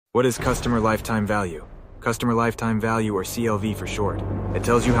What is customer lifetime value? Customer lifetime value, or CLV for short. It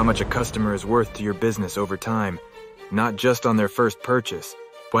tells you how much a customer is worth to your business over time, not just on their first purchase.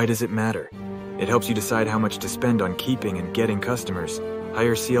 Why does it matter? It helps you decide how much to spend on keeping and getting customers.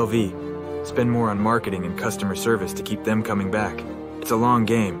 Higher CLV. Spend more on marketing and customer service to keep them coming back. It's a long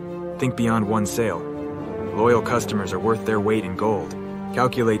game. Think beyond one sale. Loyal customers are worth their weight in gold.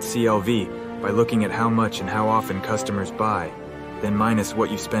 Calculate CLV by looking at how much and how often customers buy, then minus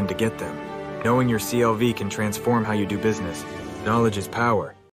what you spend to get them. Knowing your CLV can transform how you do business. Knowledge is power.